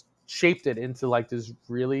just shaped it into like this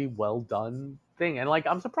really well done thing. And like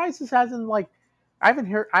I'm surprised this hasn't like I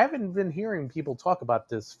haven't been hearing people talk about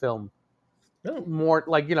this film No. more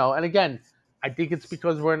like and again I think it's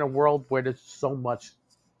because we're in a world where there's so much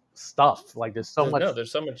stuff like No.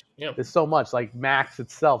 There's so much. Yeah. there's so much like Max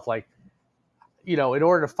itself like in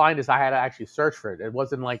order to find this I had to actually search for it. It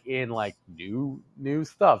wasn't like in like new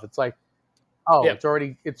stuff. It's like oh Yeah. it's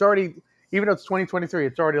already even though it's 2023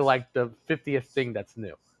 it's already like the 50th thing that's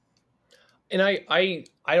new. And I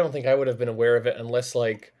don't think I would have been aware of it unless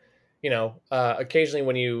like,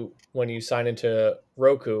 occasionally when you sign into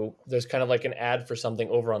Roku, there's kind of like an ad for something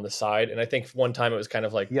over on the side, and I think one time it was kind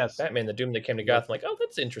of like Yes. Batman: The Doom That Came to Yep. Gotham. Like, oh,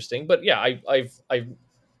 that's interesting, but yeah, I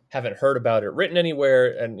haven't heard about it written anywhere,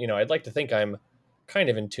 and I'd like to think I'm kind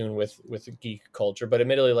of in tune with geek culture, but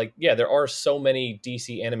admittedly, like, yeah, there are so many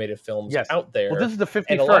DC animated films Yes. out Well, this there, is the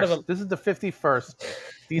and a lot of 51st. them. This is the 51st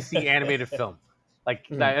DC animated film. Like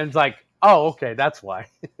Mhm. that, and it's like, oh, okay, that's why.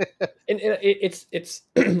 And it's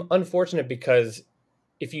unfortunate because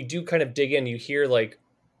if you do kind of dig in, you hear like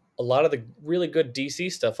a lot of the really good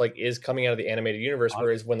DC stuff like is coming out of the animated universe, Uh,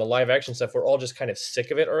 whereas when the live action stuff, we're all just kind of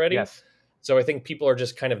sick of it already. yes. So I think people are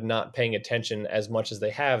just kind of not paying attention as much as they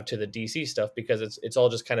have to the DC stuff because it's all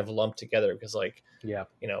just kind of lumped together because like Yeah.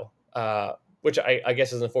 you know which I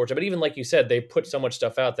guess is unfortunate. But even like you said, they put so much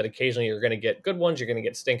stuff out that occasionally you're going to get good ones, you're going to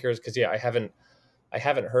get stinkers. Because yeah, I haven't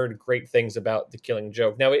heard great things about The Killing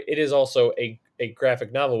Joke. Now, it is also a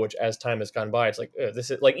graphic novel, which as time has gone by, it's like this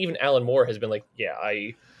is like even Alan Moore has been like, yeah,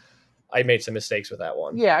 I made some mistakes with that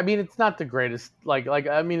one. Yeah. I mean, it's not the greatest. Like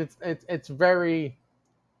I mean, it's very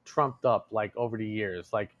trumped up. Like over the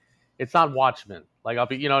years, like it's not Watchmen. Like I'll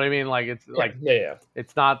be, you know what I mean? Like it's Yeah, like yeah, yeah.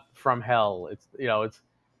 it's not From Hell. It's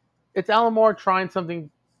it's Alan Moore trying something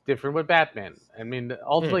different with Batman. I mean,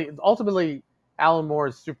 Mm. ultimately, Alan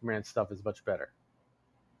Moore's Superman stuff is much better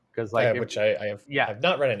because like if Which I yeah have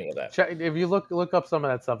not read any of that. if you look up some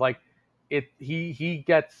of that stuff, like he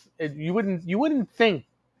gets it, you wouldn't think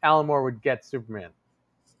Alan Moore would get Superman,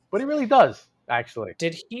 but he really does actually.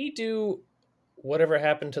 Did he do whatever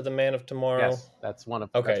happened to the Man of Tomorrow? Yes, that's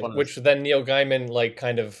Okay, one of which his then Neil Gaiman like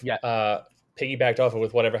kind of yeah piggybacked off of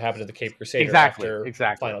with whatever happened to the Caped Crusader after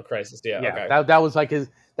exactly Final Crisis. Yeah, yeah okay, that was like his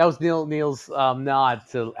that was Neil's nod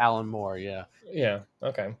to Alan Moore. Yeah, yeah,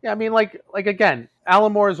 okay, yeah. I mean, like again,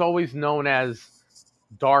 Alan Moore is always known as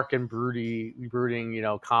dark and brooding,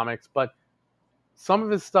 comics, but some of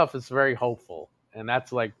his stuff is very hopeful, and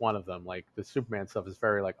that's like one of them. Like the Superman stuff is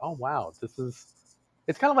very like, oh wow, this is.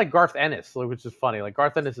 It's kind of like Garth Ennis, which is funny. Like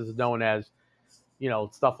Garth Ennis is known as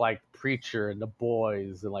stuff like Preacher and The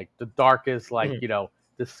Boys and like the darkest, like Mhm.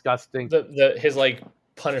 disgusting. The his like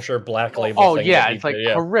Punisher Black Oh, Label oh thing that yeah, he it's like did.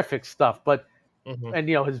 Yeah. horrific stuff. But Hmm. and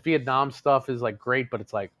his Vietnam stuff is like great, but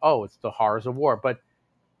it's like oh, it's the horrors of war. But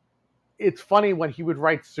it's funny when he would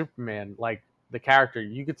write Superman, like the character,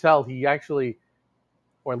 you could tell he actually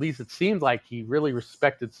or at least it seemed like he really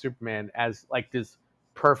respected Superman as like this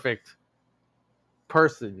perfect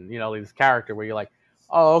person, like this character where you're like,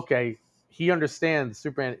 oh, okay, he understands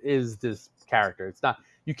Superman is this character. It's not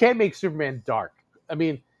you can't make Superman dark. I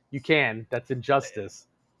mean, you can. That's injustice.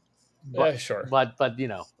 But Sure.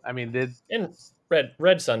 I mean, And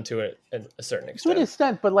Red Sun to it at a certain to an extent.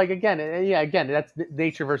 extent. But like again, yeah, again, that's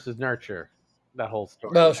nature versus nurture. That whole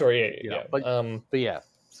story, Well, sure, yeah, yeah. But Yeah. yeah.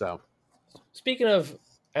 So Speaking of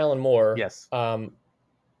Alan Moore, yes, I'm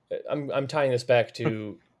tying this back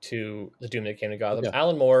to the Doom that came to Gotham. okay,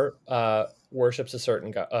 Alan Moore worships a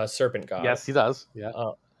certain serpent god. Yes, he does. Yeah.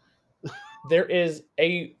 Uh, there is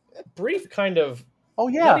a brief kind of, Oh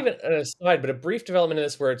not yeah. even an aside, but a brief development in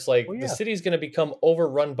this where it's Oh like the yeah. city's going to become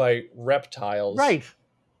overrun by reptiles. Right.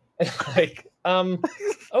 And like,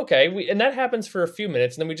 okay, and that happens for a few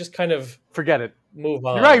minutes, and then we just kind of Forget it. move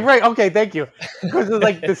Right. on. Right. Okay. Thank you. Because it's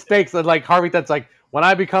like the stakes, and like Harvey Dent's like, when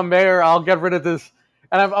I become mayor, I'll get rid of this.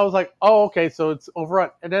 And I was like, oh, okay, so it's overrun.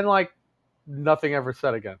 And then like nothing ever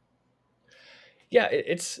said again. Yeah,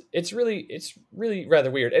 it's really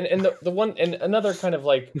rather weird. And the one, and another kind of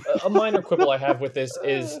like a minor quibble I have with this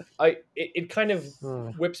is it kind of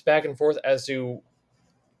whips back and forth as to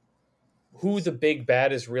who the big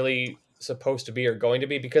bad is really supposed to be or going to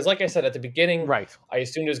be, because like I said at the beginning, Right. I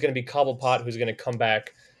assumed it was going to be Cobblepot who's going to come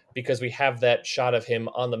back, because we have that shot of him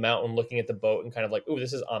on the mountain looking at the boat and kind of like, ooh,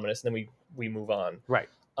 this is ominous, and then we move on. Right.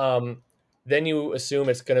 Then you assume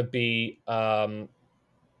it's going to be Eog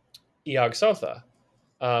Sotha.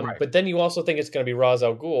 Right. But then you also think it's going to be Ra's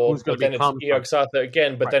al Who's Ghul, going but to then it's become Eog Sotha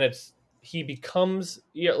again, but Right. then he becomes,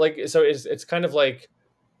 like, so it's kind of like,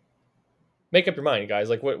 make up your mind, guys.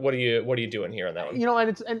 Like, what are you doing here on that one? You know, and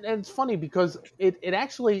it's funny because it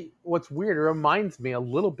actually, what's weird, it reminds me a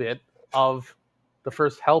little bit of the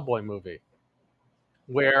first Hellboy movie,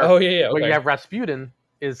 where Oh yeah, where you okay. have Rasputin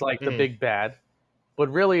is like the Mhm. big bad, but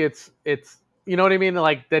really it's you know what I mean,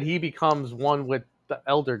 like that he becomes one with the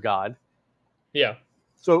Elder God. Yeah.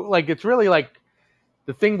 So like it's really like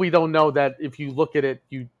the thing we don't know, that if you look at it,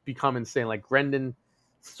 you become insane. Like Grendon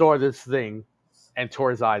saw this thing and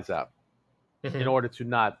tore his eyes out in Mhm. order to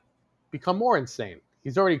not become more insane.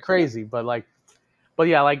 He's already crazy, but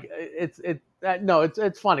yeah, like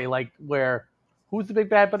it's funny, like where who's the big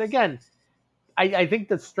bad. But again, I think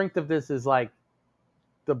the strength of this is like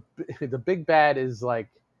the the big bad is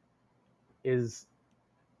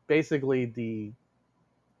basically the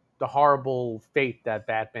horrible fate that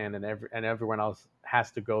Batman and everyone else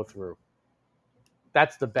has to go through.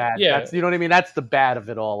 That's the bad. Yeah. That's, you know what I mean. That's the bad of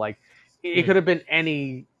it all. Like it Mhm. could have been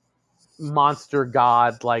any monster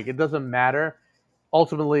god. Like it doesn't matter.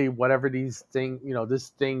 Ultimately, whatever this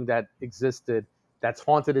thing that existed that's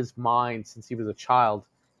haunted his mind since he was a child,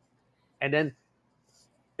 and then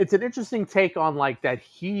it's an interesting take on like that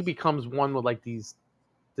he becomes one with like this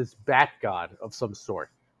bat god of some sort.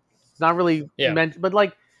 It's not really Yeah. meant, but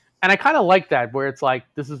like, and I kind of like that where it's like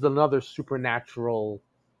this is another supernatural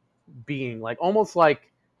being, like almost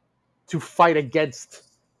like to fight against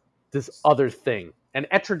this other thing. And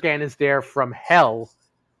Etrigan is there from hell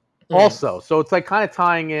Mhm. also, so it's like kind of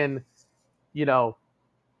tying in, you know,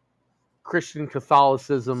 Christian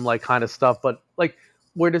Catholicism, like kind of stuff, but like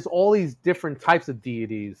where there's all these different types of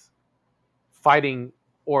deities fighting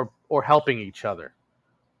or helping each other.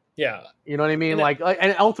 Yeah. You know what I mean? And Like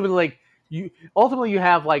and ultimately, like you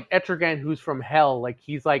have like Etrigan, who's from hell. Like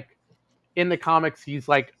he's like in the comics, he's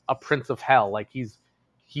like a prince of hell. Like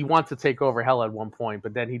he wants to take over hell at one point,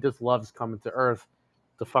 but then he just loves coming to Earth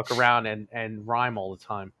to fuck around and rhyme all the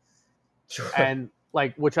time. sure. And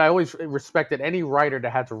like, which I always respected, any writer that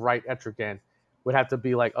had to write Etrigan would have to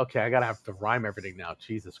be like, okay, I gotta have to rhyme everything now.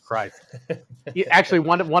 Jesus Christ! Actually,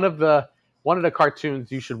 one of the cartoons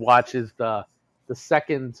you should watch is the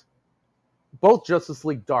second. Both Justice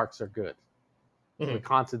League Darks are good with Mhm.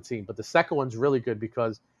 Constantine, but the second one's really good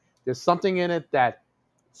because there's something in it that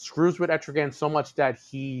screws with Etrigan so much that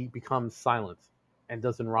he becomes silent and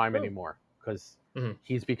doesn't rhyme Oh. anymore because Mhm.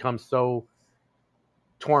 he's become so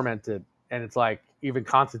tormented. And it's like even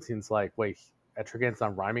Constantine's like, wait, Etrigan's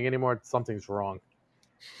not rhyming anymore. Something's wrong.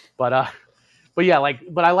 But but yeah, like,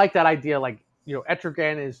 but I like that idea. Like, you know,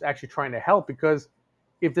 Etrigan is actually trying to help because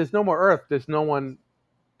if there's no more Earth, there's no one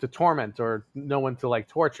to torment or no one to like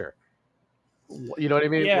torture. You know what I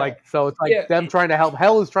mean? Yeah. Like, so it's like Yeah. them trying to help.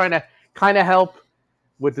 Hell is trying to kind of help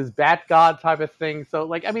with this bat god type of thing. So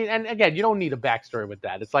like, I mean, and again, you don't need a backstory with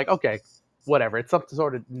that. It's like, okay, whatever. It's some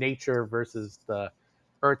sort of nature versus the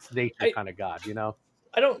Earth's nature I kind of god, you know?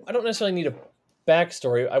 I don't necessarily need a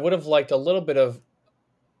backstory. I would have liked a little bit of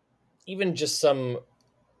even just some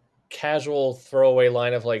casual throwaway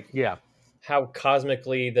line of like Yeah. how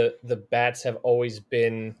cosmically the bats have always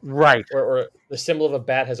been, Right. or the symbol of a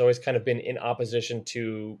bat has always kind of been in opposition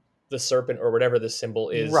to the serpent or whatever the symbol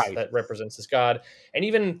is Right. that represents this god. And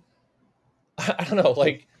even I don't know,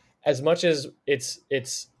 like as much as it's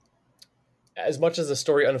as much as the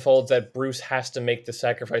story unfolds that Bruce has to make the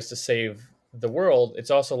sacrifice to save the world,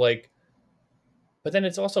 it's also like, but then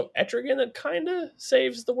it's also Etrigan that kind of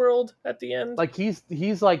saves the world at the end. Like he's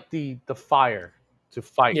like the fire to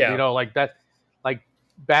fight, you Yeah. know, like that, like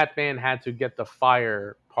Batman had to get the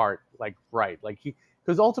fire part like right. Like he,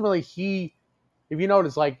 because ultimately he, if you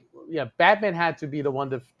notice, like yeah, Batman had to be the one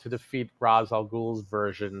to defeat Ra's al Ghul's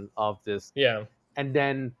version of this, Yeah. and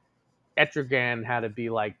then Etrigan had to be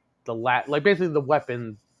like like basically the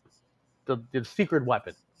weapon, the secret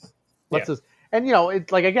weapon. Let's Yeah. just, and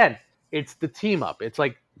it's like, again, it's the team up. It's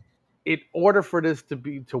like, in order for this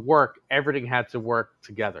to work, everything had to work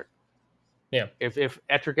together. Yeah. If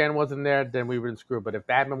Etrigan wasn't there, then we wouldn't screw. But if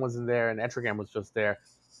Batman wasn't there and Etrigan was just there,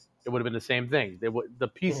 it would have been the same thing. The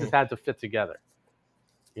pieces had to fit together.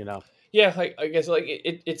 Yeah, I guess like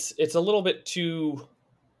it's a little bit too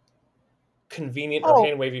convenient or Oh,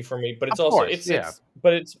 hand wavy for me, but it's of also course, yeah.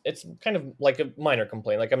 it's kind of like a minor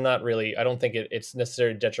complaint. Like I don't think it's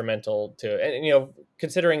necessarily detrimental to, and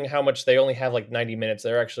considering how much they only have, like 90 minutes,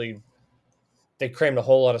 they crammed a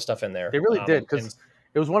whole lot of stuff in there. They really did, And because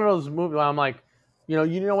it was one of those movies where I'm like,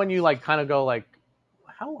 when you like kind of go like,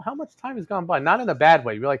 how much time has gone by? Not in a bad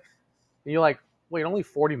way. You're like, wait, only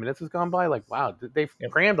 40 minutes has gone by? Like, wow, they've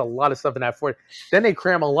crammed a lot of stuff in that 40. Then they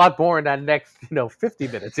cram a lot more in that next, 50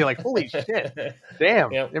 minutes. You're like, holy shit,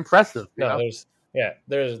 damn, impressive. There's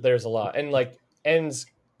a lot, and like ends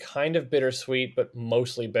kind of bittersweet, but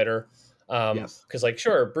mostly bitter. Yes. Because like,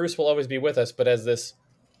 sure, Bruce will always be with us, but as this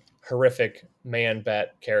horrific man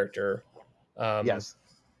bat character. Yes.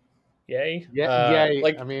 Yay. Yay.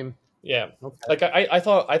 Like, I mean, yeah. okay. Like I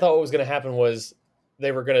thought what was going to happen was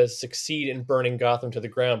they were going to succeed in burning Gotham to the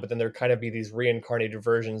ground, but then there kind of be these reincarnated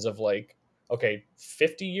versions of like, okay,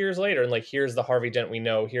 50 years later, and like, here's the Harvey Dent we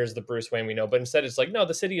know, here's the Bruce Wayne we know. But instead it's like, no,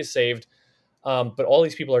 the city is saved. But all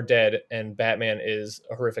these people are dead and Batman is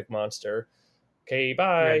a horrific monster. Okay,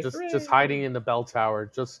 bye. Yeah, just hiding in the bell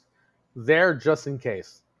tower, just there just in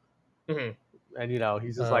case. Mm-hmm. And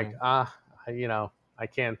he's just like, I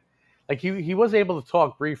can't. Like, he was able to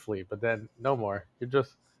talk briefly, but then no more. You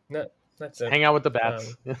just that's it. Hang out with the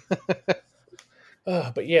bats.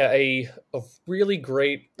 But yeah, a really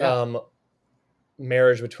great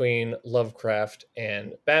marriage between Lovecraft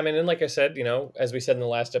and Batman. And like I said, as we said in the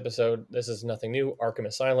last episode, this is nothing new. Arkham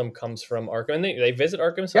Asylum comes from Arkham, and they visit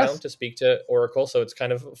Arkham Asylum to speak to Oracle, so it's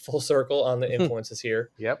kind of full circle on the influences here.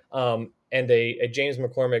 Yep. And a James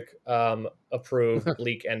McCormick approved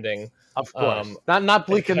bleak ending. Of course. Not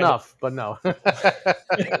bleak enough, but no.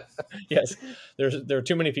 Yes. There are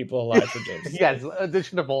too many people alive for James. Yes, they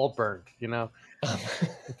should have all burned,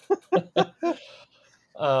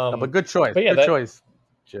 but good choice. But yeah, good choice,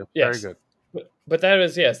 Chip. Yes. Very good. But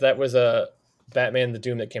that was a Batman: The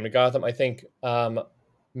Doom That Came to Gotham. I think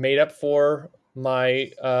made up for my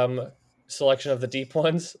selection of the deep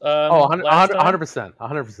ones. 100%,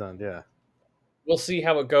 100%. Yeah. We'll see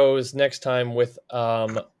how it goes next time with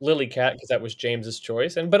Lily Cat, because that was James's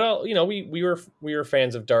choice. But we were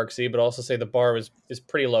fans of Darkseid, but also say the bar is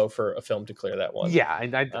pretty low for a film to clear that one. Yeah,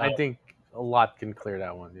 I think a lot can clear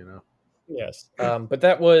that one. Yes. But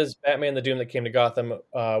that was Batman: The Doom That Came to Gotham.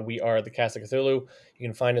 We are the Cast of Cthulhu. You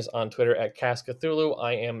can find us on Twitter at Cast Cthulhu.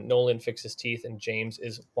 I am Nolan Fixes Teeth, and James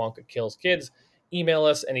is Wonka Kills Kids. Email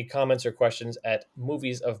us any comments or questions at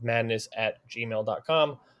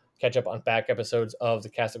moviesofmadness@gmail.com. Catch up on back episodes of the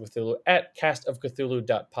Cast of Cthulhu at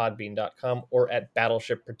castofcthulhu.podbean.com or at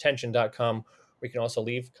battleshippretension.com, where you can also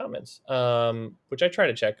leave comments, which I try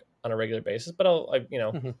to check on a regular basis, but I'm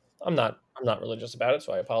not religious about it,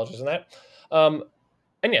 so I apologize on that. And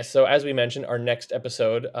yes, so as we mentioned, our next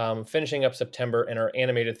episode, finishing up September, and our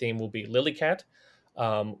animated theme will be Lily Cat,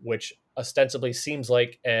 which ostensibly seems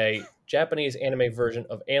like a Japanese anime version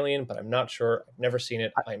of Alien, but I'm not sure. I've never seen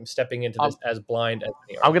it. I'm stepping into this as blind as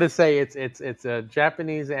they are. I'm gonna say it's a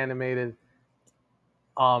Japanese animated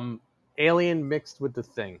Alien mixed with The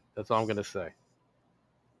Thing. That's all I'm gonna say.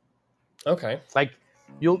 Okay. Like,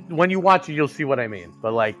 when you watch it, you'll see what I mean.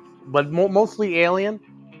 But mostly Alien,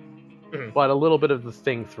 but a little bit of The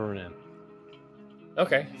Thing thrown in.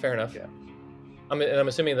 Okay, fair enough. Yeah. I'm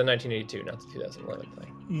assuming the 1982, not the 2011 thing.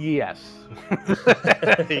 Yes.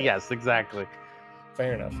 Yes, exactly.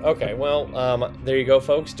 Fair enough. Okay, well, there you go,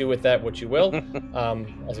 folks. Do with that what you will.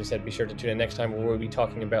 As we said, be sure to tune in next time, where we'll be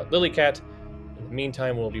talking about Lily Cat. In the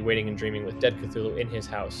meantime, we'll be waiting and dreaming with dead Cthulhu in his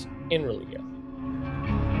house in Relia.